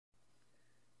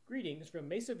Greetings from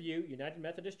Mesa View United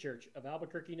Methodist Church of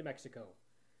Albuquerque, New Mexico.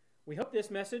 We hope this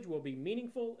message will be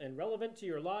meaningful and relevant to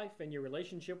your life and your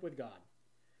relationship with God.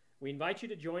 We invite you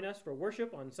to join us for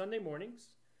worship on Sunday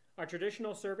mornings. Our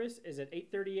traditional service is at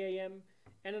 8:30 a.m.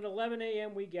 and at 11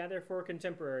 a.m. we gather for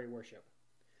contemporary worship.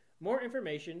 More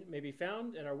information may be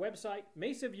found at our website,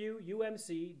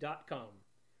 mesaviewumc.com.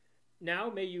 Now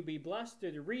may you be blessed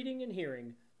through the reading and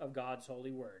hearing of God's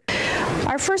holy word.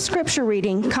 Our first scripture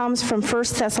reading comes from 1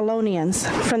 Thessalonians,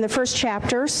 from the first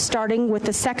chapter, starting with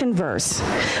the second verse.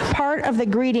 Part of the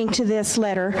greeting to this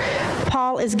letter,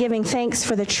 Paul is giving thanks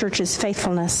for the church's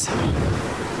faithfulness.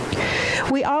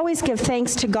 We always give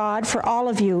thanks to God for all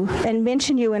of you and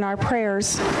mention you in our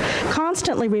prayers,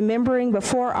 constantly remembering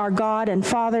before our God and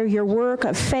Father your work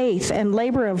of faith and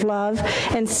labor of love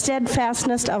and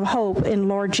steadfastness of hope in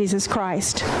Lord Jesus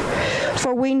Christ.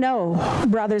 For we know,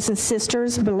 brothers and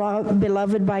sisters,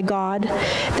 beloved by God,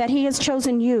 that he has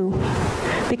chosen you,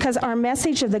 because our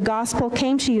message of the gospel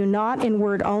came to you not in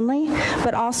word only,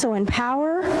 but also in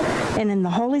power and in the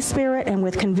Holy Spirit and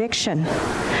with conviction,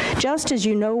 just as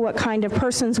you know what kind of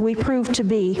persons we proved to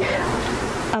be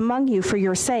among you for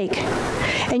your sake.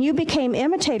 And you became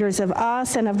imitators of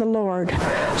us and of the Lord.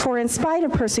 For in spite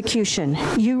of persecution,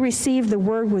 you received the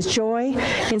word with joy,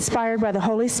 inspired by the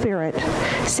Holy Spirit,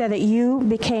 so that you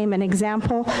became an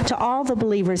example to all the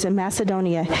believers in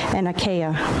Macedonia and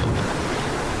Achaia.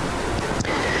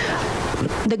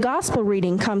 The gospel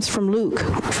reading comes from Luke,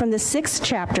 from the 6th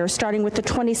chapter, starting with the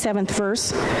 27th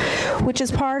verse, which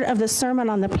is part of the Sermon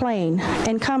on the Plain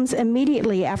and comes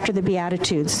immediately after the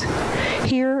Beatitudes.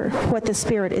 Hear what the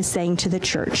Spirit is saying to the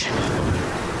church.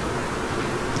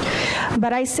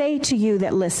 But I say to you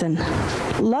that listen,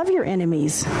 love your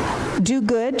enemies, do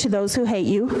good to those who hate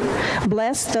you,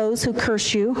 bless those who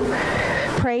curse you,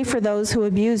 pray for those who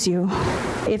abuse you.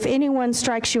 If anyone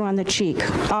strikes you on the cheek,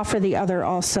 offer the other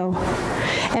also.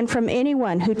 And from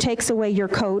anyone who takes away your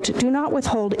coat, do not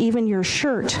withhold even your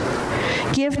shirt.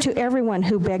 Give to everyone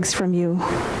who begs from you.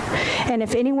 And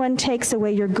if anyone takes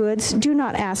away your goods, do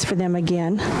not ask for them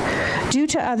again. Do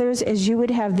to others as you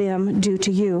would have them do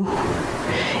to you.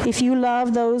 If you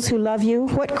love those who love you,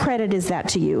 what credit is that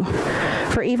to you?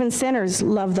 For even sinners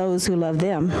love those who love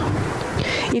them.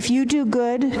 If you do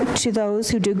good to those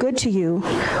who do good to you,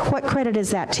 what credit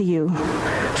is that to you?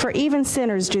 For even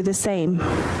sinners do the same.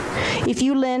 If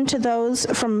you lend to those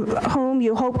from whom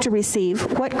you hope to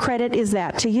receive, what credit is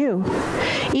that to you?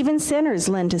 Even sinners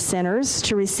lend to sinners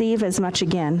to receive as much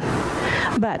again.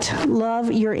 But love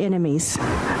your enemies,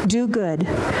 do good,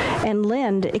 and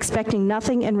lend, expecting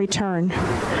nothing in return.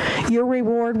 Your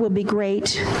reward will be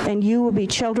great, and you will be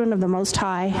children of the Most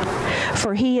High,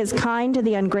 for he is kind to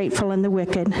the ungrateful and the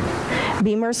wicked.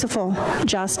 Be merciful,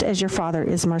 just as your Father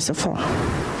is merciful.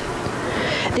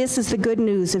 This is the good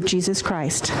news of Jesus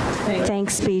Christ.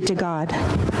 Thanks be to God.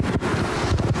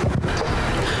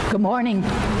 Good morning.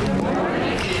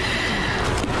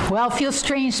 Well, it feels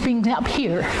strange being up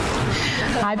here.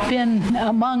 I've been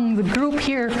among the group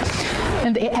here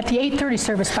at the 8:30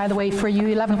 service, by the way, for you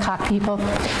 11 o'clock people,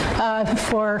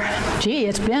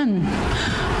 it's been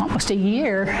almost a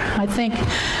year, I think.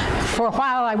 For a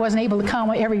while, I wasn't able to come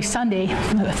every Sunday.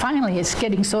 Finally, it's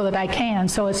getting so that I can.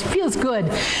 So it feels good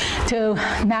to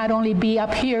not only be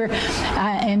up here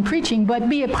and preaching, but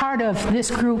be a part of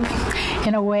this group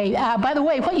in a way. By the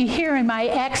way, what you hear in my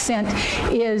accent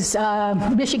is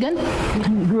Michigan.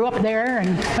 Grew up there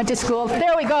and went to school.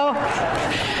 There we go.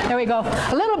 There we go.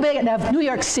 A little bit of New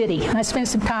York City. I spent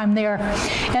some time there.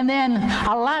 And then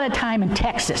a lot of time in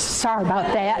Texas. Sorry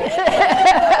about that.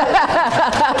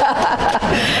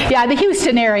 Yeah, the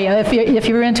Houston area, if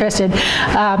you're interested.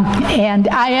 And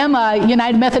I am a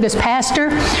United Methodist pastor,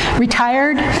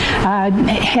 retired,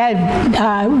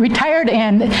 retired,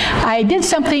 and I did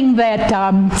something that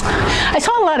I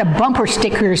saw a lot of bumper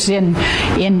stickers in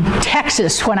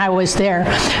Texas when I was there.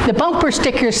 The bumper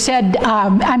stickers said,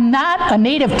 I'm not a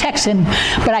native Texan,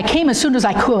 but I came as soon as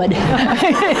I could.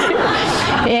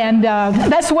 And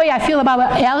that's the way I feel about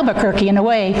Albuquerque in a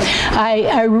way.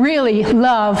 I really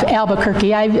love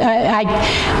Albuquerque.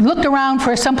 I looked around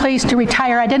for some place to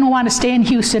retire. I didn't want to stay in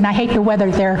Houston. I hate the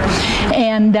weather there.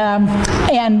 And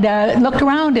looked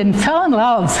around and fell in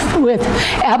love with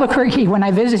Albuquerque when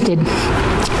I visited.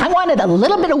 I wanted a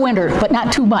little bit of winter, but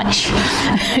not too much.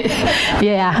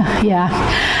 Yeah.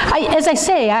 As I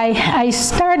say, I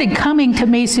started coming to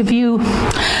Mesa View,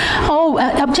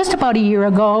 just about a year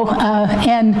ago,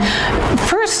 and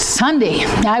first Sunday,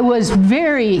 I was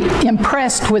very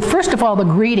impressed with, first of all, the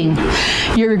greeting.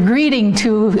 Your greeting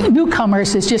to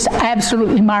newcomers is just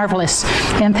absolutely marvelous,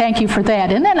 and thank you for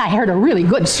that. And then I heard a really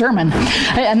good sermon,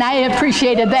 and I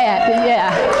appreciated that.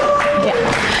 Yeah.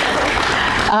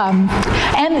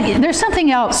 And there's something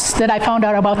else that I found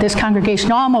out about this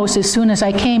congregation almost as soon as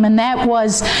I came, and that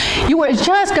was you were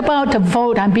just about to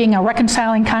vote on being a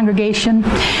reconciling congregation,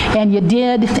 and you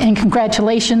did, and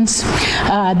congratulations.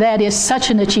 That is such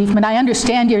an achievement. I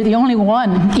understand you're the only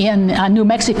one in New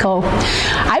Mexico.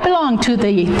 I belong to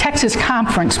the Texas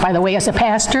Conference, by the way, as a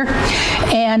pastor,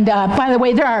 and by the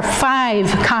way, there are 5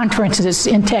 conferences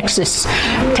in Texas,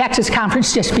 Texas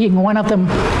Conference just being one of them.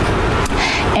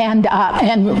 And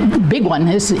big one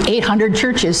is 800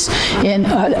 churches in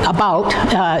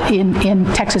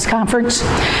Texas Conference,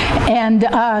 and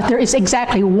there is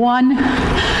exactly one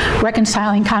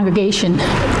reconciling congregation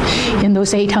in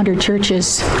those 800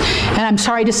 churches. And I'm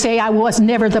sorry to say I was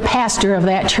never the pastor of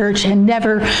that church and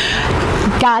never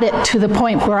got it to the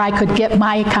point where I could get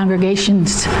my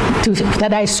congregations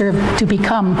that I serve to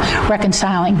become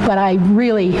reconciling. But I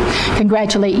really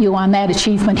congratulate you on that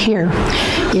achievement here.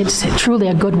 It's truly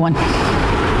a good one.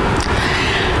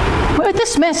 Well,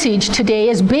 this message today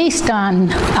is based on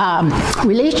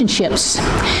relationships.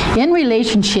 In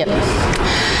relationship,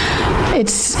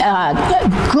 it's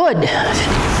good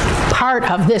part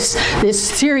of this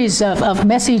series of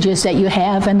messages that you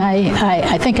have, and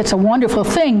I think it's a wonderful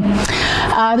thing.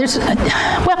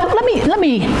 Let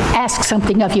me ask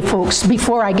something of you folks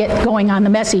before I get going on the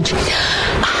message.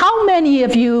 How many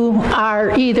of you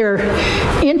are either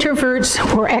introverts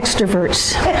or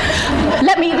extroverts?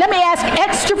 Let me ask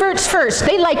extroverts first.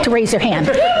 They like to raise their hand.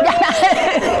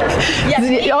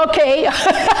 Yes. Okay.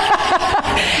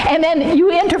 And then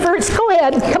you introverts, go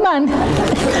ahead. Come on.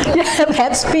 Yeah,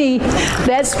 that's me.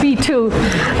 That's me too.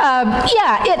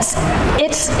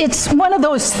 It's one of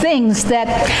those things that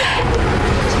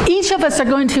each of us are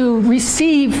going to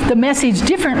receive the message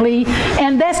differently,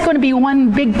 and that's going to be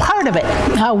one big part of it,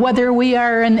 whether we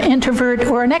are an introvert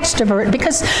or an extrovert,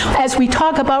 because as we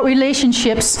talk about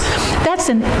relationships, that's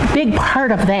a big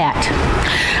part of that.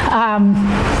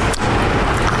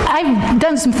 I've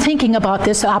done some thinking about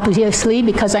this, obviously,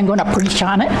 because I'm going to preach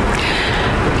on it.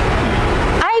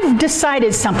 I've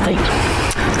decided something.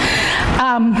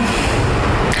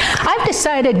 I've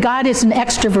decided God is an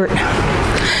extrovert.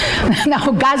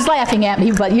 Now, God's laughing at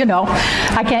me, but,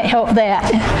 I can't help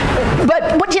that.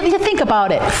 But what do you think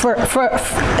about it?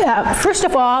 First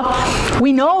of all,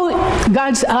 we know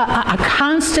God's a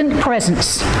constant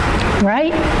presence,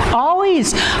 right?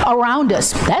 Always around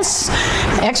us. That's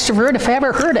extrovert if I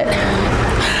ever heard it.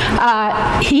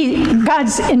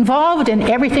 God's involved in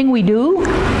everything we do.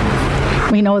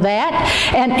 We know that,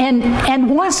 and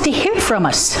wants to hear from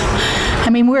us. I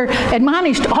mean, we're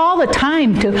admonished all the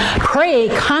time to pray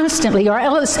constantly, or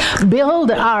else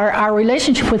build our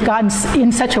relationship with God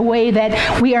in such a way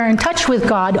that we are in touch with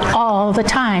God all the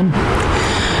time.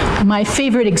 My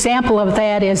favorite example of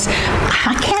that is,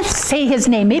 I can't say his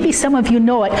name, maybe some of you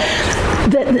know it.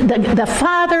 The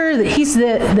father, he's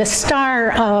the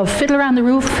star of Fiddler on the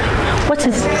Roof. What's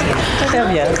his?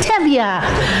 Tevye.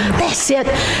 That's it.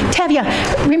 Tevye.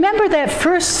 Remember that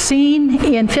first scene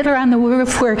in Fiddler on the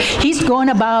Roof where he's going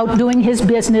about doing his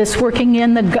business, working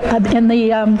in the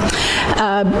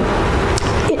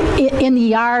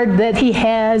yard that he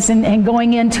has, and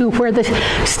going into where the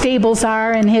stables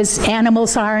are and his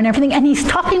animals are and everything, and he's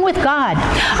talking with God.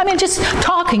 I mean, just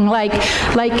talking like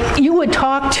you would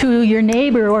talk to your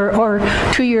neighbor or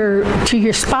to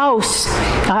your spouse.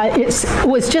 It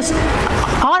was just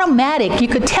automatic. You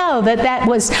could tell that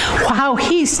was how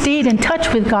he stayed in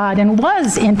touch with God and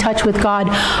was in touch with God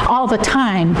all the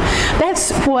time.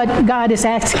 That's what God is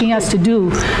asking us to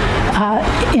do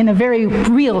in a very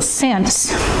real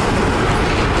sense.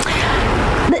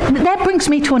 That brings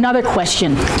me to another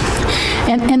question,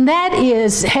 and that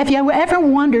is, have you ever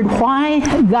wondered why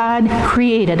God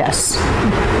created us?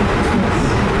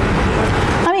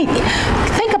 I mean,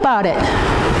 think about it.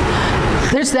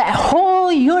 There's that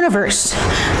whole universe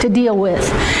to deal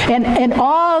with, and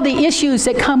all the issues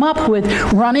that come up with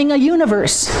running a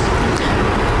universe.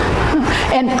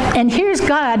 And here's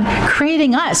God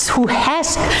creating us,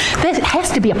 that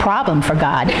has to be a problem for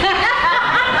God.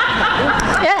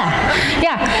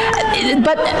 Yeah.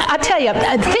 But I tell you,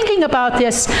 thinking about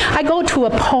this, I go to a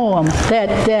poem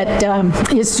that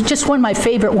is just one of my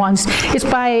favorite ones. It's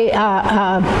by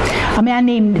a man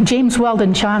named James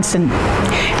Weldon Johnson,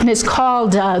 and it's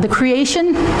called The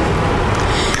Creation.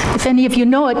 If any of you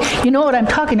know it, you know what I'm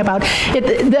talking about.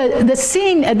 The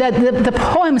scene, the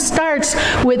poem starts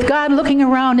with God looking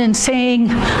around and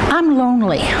saying, "I'm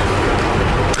lonely.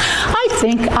 I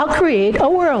think I'll create a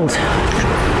world."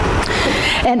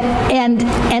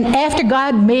 And after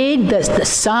God made the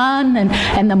sun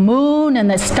and the moon and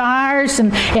the stars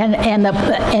and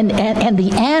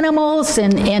the animals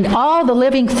and all the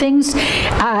living things,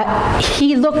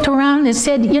 he looked around and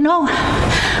said, "You know,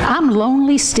 I'm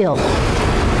lonely still."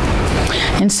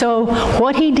 And so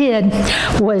what he did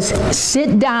was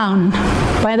sit down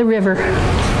by the river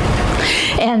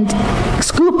and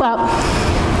scoop up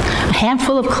a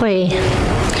handful of clay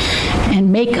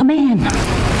and make a man.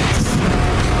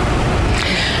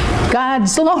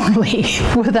 God's lonely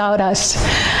without us.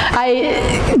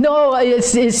 I know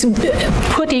it's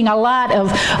putting a lot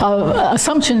of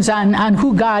assumptions on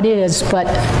who God is, but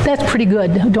that's pretty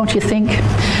good, don't you think?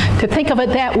 To think of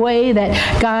it that way,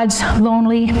 that God's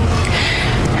lonely.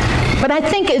 But I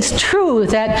think it's true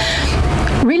that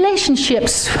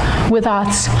relationships with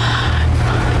us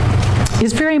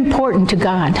is very important to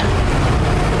God.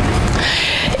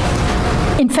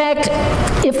 In fact,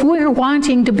 if we're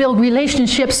wanting to build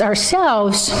relationships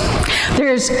ourselves,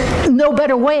 there's no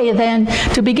better way than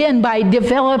to begin by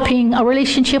developing a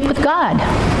relationship with God.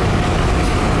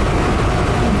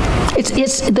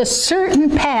 It's the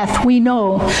certain path we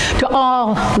know to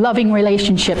all loving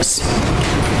relationships.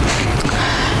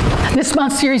 This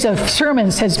month's series of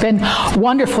sermons has been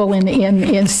wonderful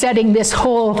in setting this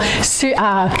whole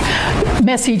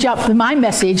message up, my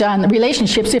message on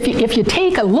relationships. If you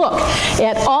take a look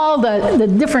at all the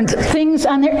different things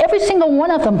on there, every single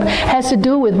one of them has to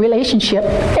do with relationship.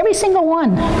 Every single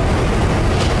one.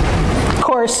 Of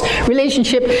course,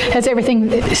 relationship has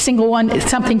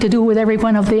something to do with every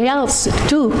one of the else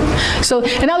too. So,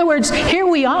 in other words, here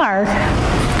we are,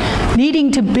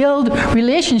 needing to build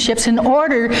relationships in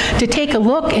order to take a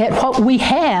look at what we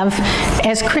have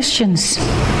as Christians.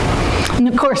 And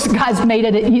of course, God's made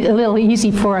it a little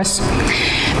easy for us.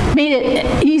 Made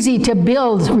it easy to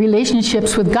build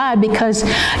relationships with God because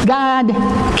God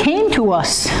came to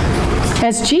us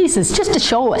as Jesus just to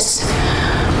show us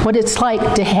what it's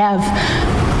like to have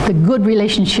the good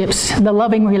relationships, the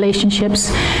loving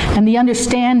relationships, and the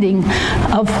understanding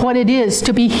of what it is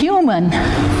to be human,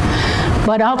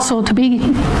 but also to be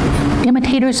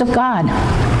imitators of God.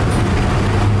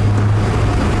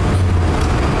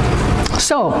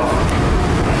 So,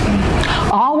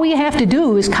 all we have to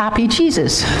do is copy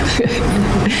Jesus.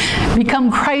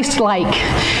 Become Christ-like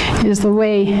is the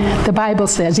way the Bible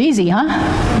says. Easy, huh?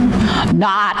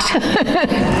 Not.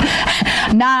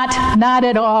 Not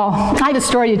at all. I have a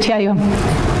story to tell you.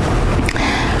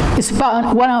 It's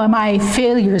about one of my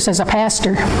failures as a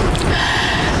pastor.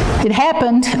 It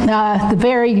happened the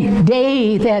very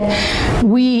day that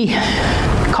we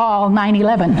call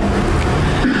 9/11.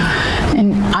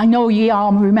 And I know ye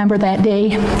all remember that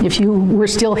day, if you were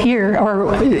still here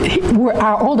or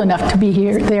are old enough to be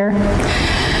here there.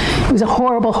 It was a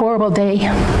horrible, horrible day.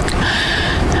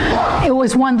 It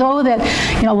was one, though, that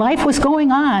life was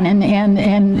going on,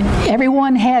 and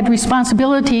everyone had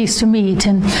responsibilities to meet,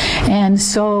 and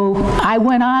so I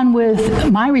went on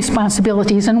with my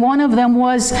responsibilities, and one of them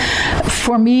was,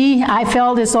 for me, I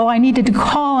felt as though I needed to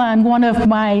call on one of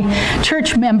my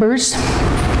church members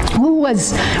who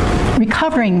was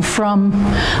recovering from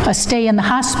a stay in the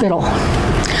hospital.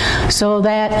 So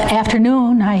that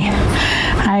afternoon,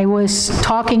 I was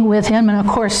talking with him, and of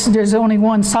course, there's only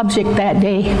one subject that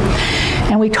day.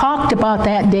 And we talked about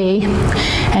that day,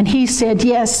 and he said,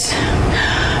 yes,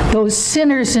 those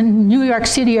sinners in New York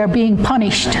City are being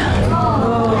punished.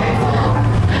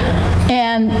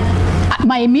 And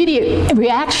my immediate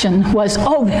reaction was,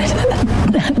 oh,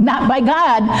 not by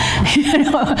God,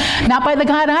 not by the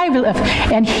God I live.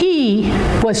 And he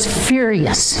was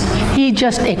furious. He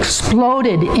just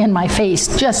exploded in my face,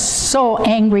 just so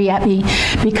angry at me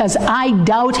because I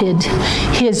doubted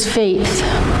his faith.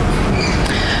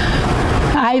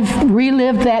 I've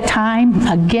relived that time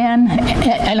again,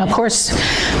 and of course,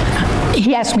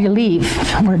 he asked me to leave,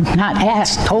 or not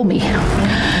asked, told me.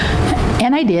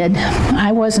 And I did.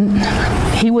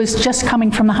 He was just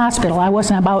coming from the hospital. I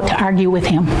wasn't about to argue with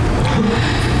him.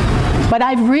 But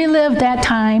I've relived that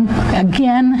time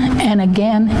again and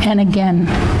again and again,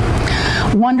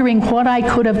 wondering what I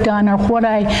could have done or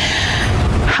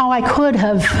how I could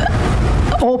have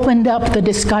opened up the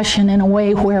discussion in a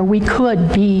way where we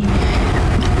could be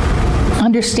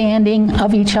understanding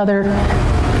of each other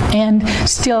and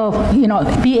still,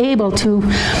 be able to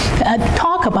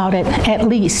talk about it at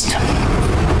least.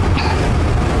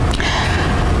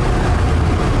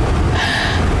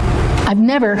 I've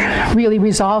never really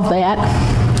resolved that,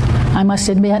 I must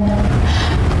admit.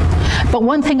 But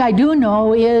one thing I do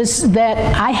know is that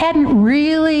I hadn't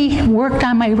really worked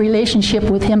on my relationship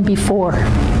with him before.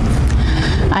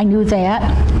 I knew that.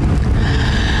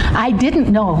 I didn't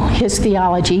know his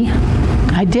theology.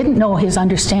 I didn't know his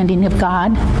understanding of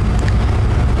God.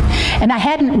 And I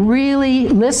hadn't really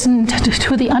listened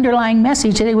to the underlying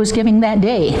message that he was giving that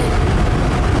day.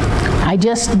 I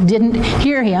just didn't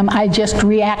hear him. I just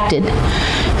reacted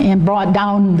and brought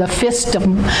down the fist of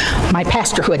my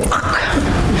pastorhood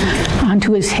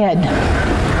onto his head.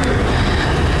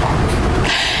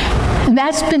 And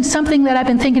that's been something that I've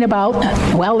been thinking about.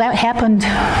 Well, that happened,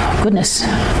 goodness,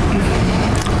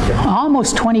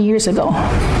 almost 20 years ago,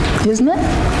 isn't it?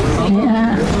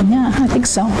 Yeah, I think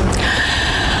so.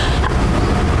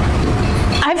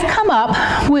 I've come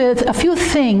up with a few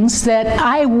things that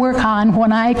I work on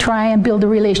when I try and build a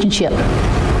relationship.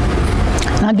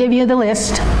 And I'll give you the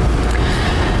list.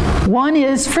 One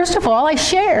is, first of all, I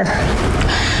share.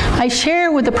 I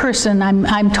share with the person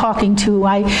I'm talking to.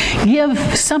 I give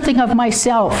something of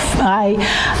myself. I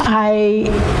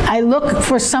look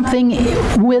for something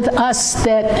with us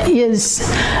that is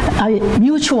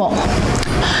mutual,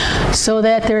 so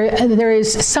that there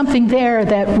is something there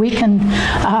that we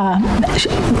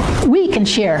can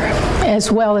share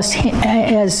as well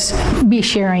as be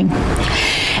sharing.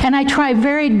 And I try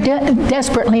very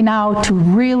desperately now to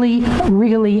really,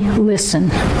 really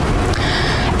listen.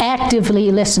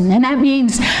 Actively listen. And that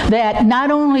means that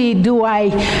not only do I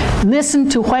listen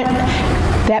to what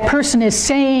that person is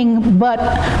saying, but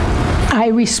I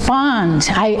respond.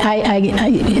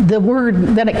 The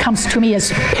word that it comes to me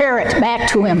is parrot back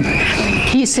to him.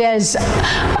 He says,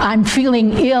 I'm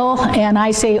feeling ill, and I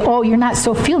say, oh, you're not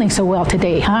feeling so well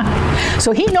today, huh?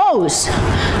 So he knows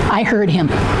I heard him.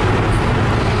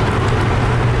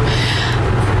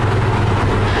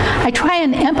 I try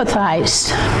and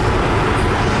empathize.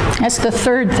 That's the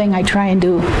third thing I try and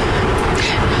do.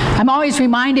 I'm always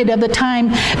reminded of the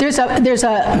time, there's a,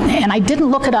 and I didn't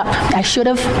look it up, I should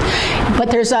have, but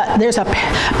there's a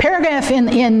paragraph in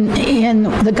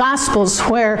the Gospels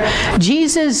where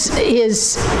Jesus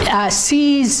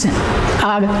sees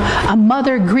a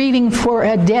mother grieving for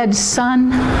a dead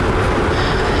son,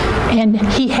 and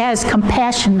he has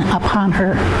compassion upon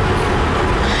her.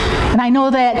 And I know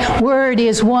that word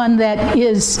is one that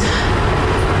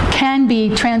can be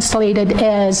translated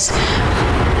as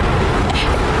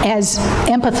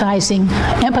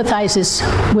empathizes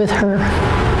with her.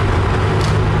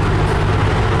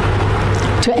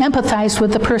 To empathize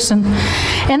with the person.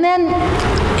 And then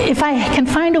if I can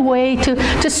find a way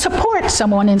to support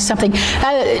someone in something.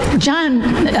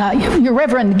 John, your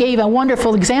Reverend, gave a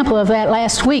wonderful example of that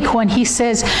last week when he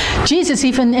says, Jesus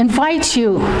even invites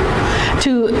you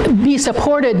to be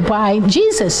supported by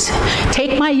Jesus.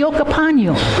 Take my yoke upon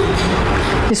you.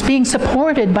 It's being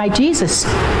supported by Jesus.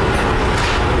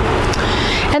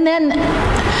 And then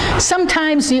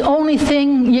sometimes the only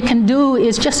thing you can do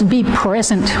is just be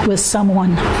present with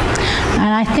someone.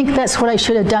 And I think that's what I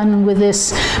should have done with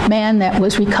this man that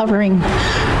was recovering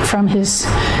from his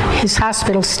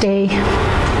hospital stay.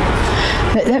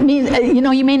 That means,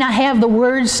 you may not have the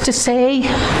words to say.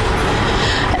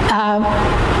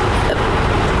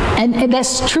 And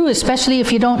that's true, especially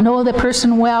if you don't know the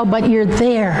person well, but you're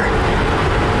there.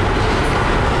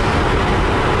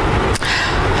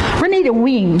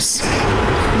 Weems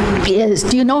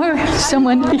do you know her?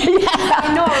 Someone? Yeah.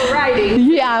 I know her writing.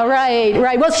 Yeah,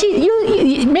 right. Well,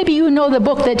 maybe you know the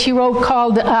book that she wrote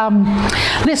called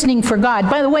Listening for God.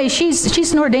 By the way,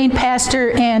 she's an ordained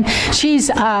pastor, and she's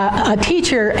a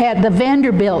teacher at the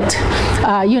Vanderbilt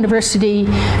University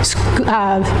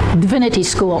Divinity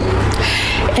School.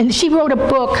 And she wrote a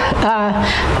book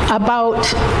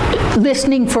about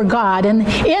listening for God. And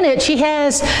in it, she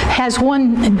has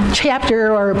one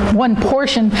chapter or one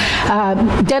portion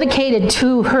dedicated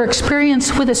to her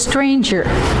experience with a stranger.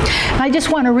 And I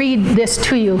just want to read this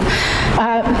to you.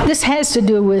 This has to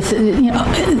do with,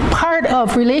 part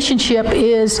of relationship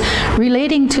is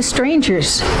relating to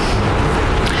strangers.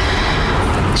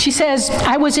 She says,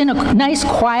 I was in a nice,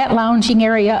 quiet, lounging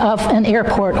area of an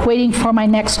airport waiting for my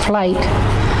next flight.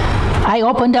 I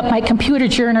opened up my computer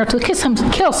journal to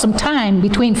kill some time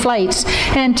between flights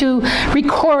and to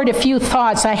record a few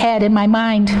thoughts I had in my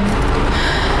mind.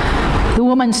 The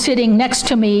woman sitting next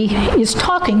to me is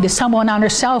talking to someone on her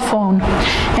cell phone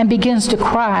and begins to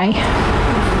cry.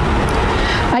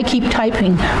 I keep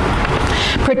typing,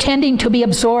 pretending to be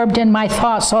absorbed in my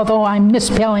thoughts, although I'm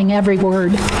misspelling every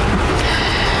word.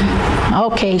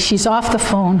 Okay, she's off the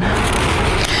phone.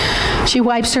 She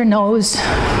wipes her nose.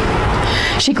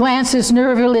 She glances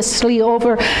nervously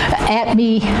over at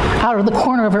me out of the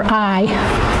corner of her eye.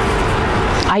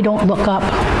 I don't look up.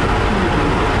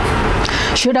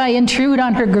 Should I intrude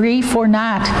on her grief or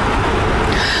not?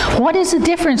 What is the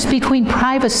difference between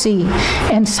privacy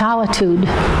and solitude?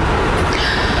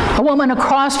 A woman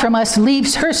across from us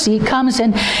leaves her seat, comes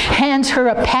and hands her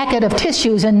a packet of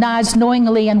tissues and nods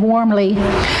knowingly and warmly,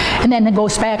 and then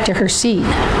goes back to her seat.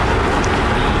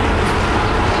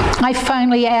 I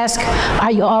finally ask,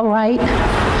 "Are you all right?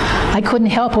 I couldn't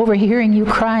help overhearing you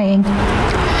crying."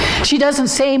 She doesn't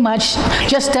say much,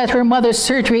 just that her mother's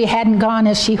surgery hadn't gone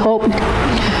as she hoped.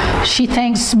 She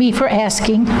thanks me for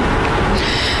asking.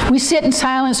 We sit in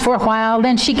silence for a while,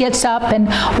 then she gets up and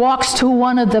walks to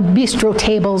one of the bistro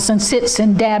tables and sits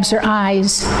and dabs her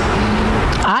eyes.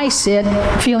 I sit,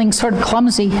 feeling sort of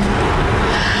clumsy.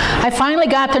 I finally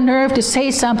got the nerve to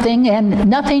say something, and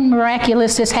nothing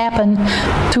miraculous has happened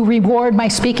to reward my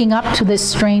speaking up to this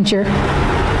stranger.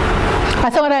 I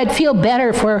thought I'd feel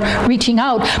better for reaching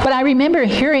out, but I remember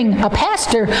hearing a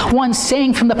pastor once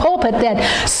saying from the pulpit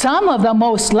that some of the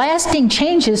most lasting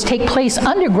changes take place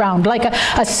underground, like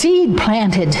a seed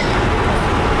planted.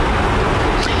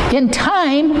 In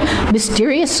time,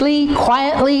 mysteriously,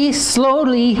 quietly,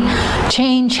 slowly,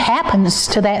 change happens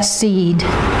to that seed,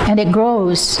 and it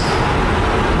grows.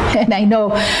 And I know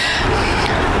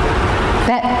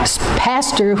that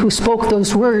pastor who spoke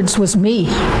those words was me.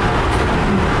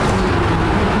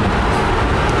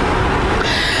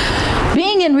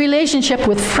 Being in relationship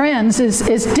with friends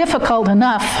is difficult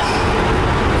enough,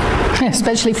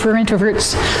 especially for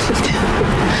introverts,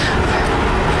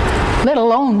 let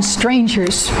alone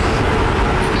strangers.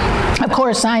 Of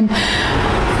course, I'm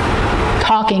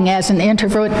talking as an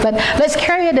introvert, but let's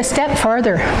carry it a step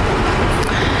further.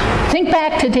 Think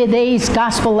back to today's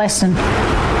gospel lesson.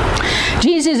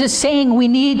 Jesus is saying we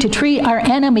need to treat our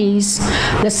enemies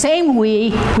the same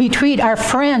way we treat our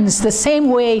friends, the same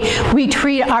way we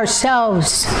treat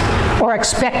ourselves or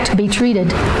expect to be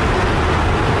treated.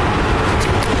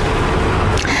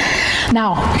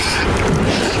 Now,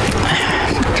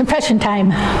 confession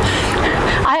time.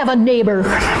 I have a neighbor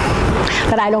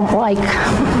that I don't like.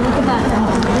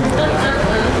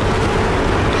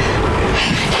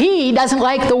 He doesn't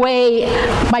like the way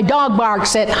my dog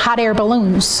barks at hot air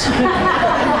balloons.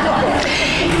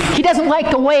 He doesn't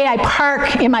like the way I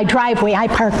park in my driveway. I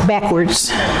park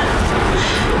backwards.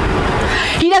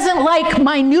 He doesn't like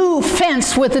my new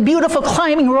fence with the beautiful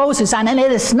climbing roses on it, and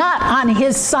it is not on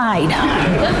his side.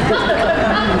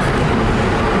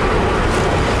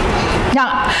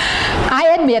 Now,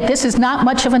 I admit this is not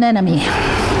much of an enemy,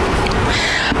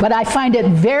 but I find it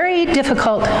very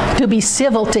difficult to be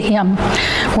civil to him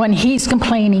when he's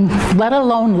complaining, let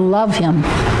alone love him.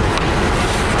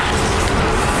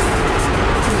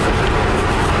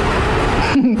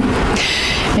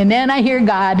 And then I hear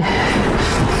God,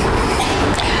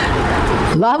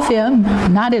 love him,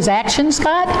 not his actions,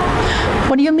 God?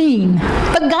 What do you mean?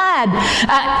 But God,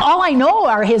 all I know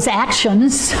are his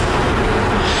actions.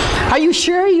 Are you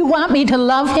sure you want me to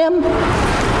love him?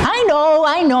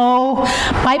 I know.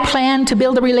 My plan to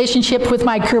build a relationship with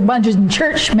my curmudgeon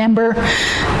church member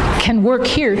can work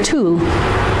here too.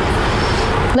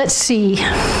 Let's see.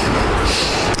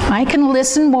 I can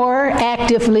listen more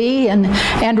actively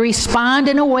and respond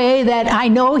in a way that I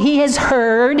know he has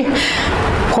heard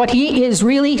what he is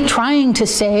really trying to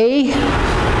say.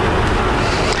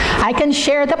 I can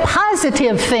share the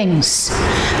positive things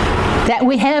that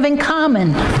we have in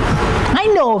common. I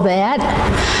know that.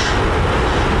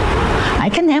 I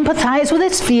can empathize with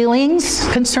his feelings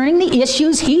concerning the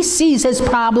issues he sees as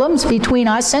problems between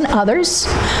us and others.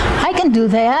 I can do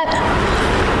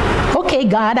that. Okay,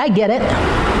 God, I get it.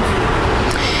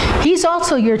 He's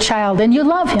also your child and you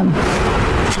love him.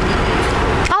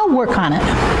 I'll work on it.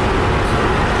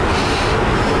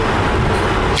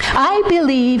 I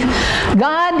believe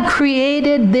God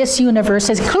created this universe,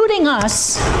 including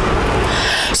us,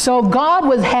 so God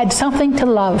would have had something to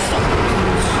love,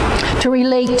 to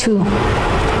relate to.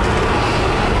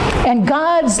 And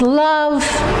God's love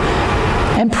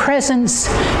and presence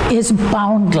is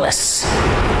boundless.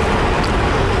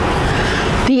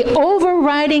 The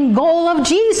overriding goal of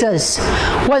Jesus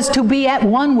was to be at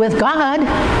one with God,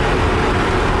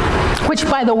 which,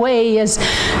 by the way, is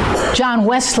John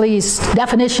Wesley's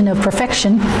definition of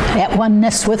perfection, at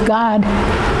oneness with God.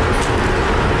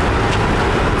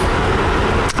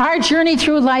 Our journey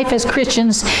through life as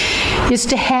Christians is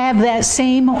to have that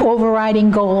same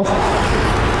overriding goal.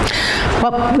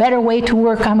 What better way to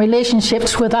work on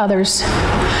relationships with others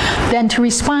than to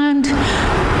respond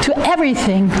to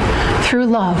everything through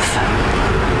love?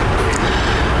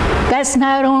 That's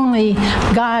not only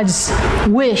God's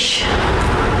wish,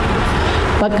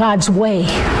 but God's way.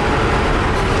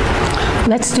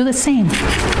 Let's do the same.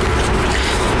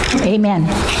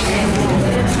 Amen.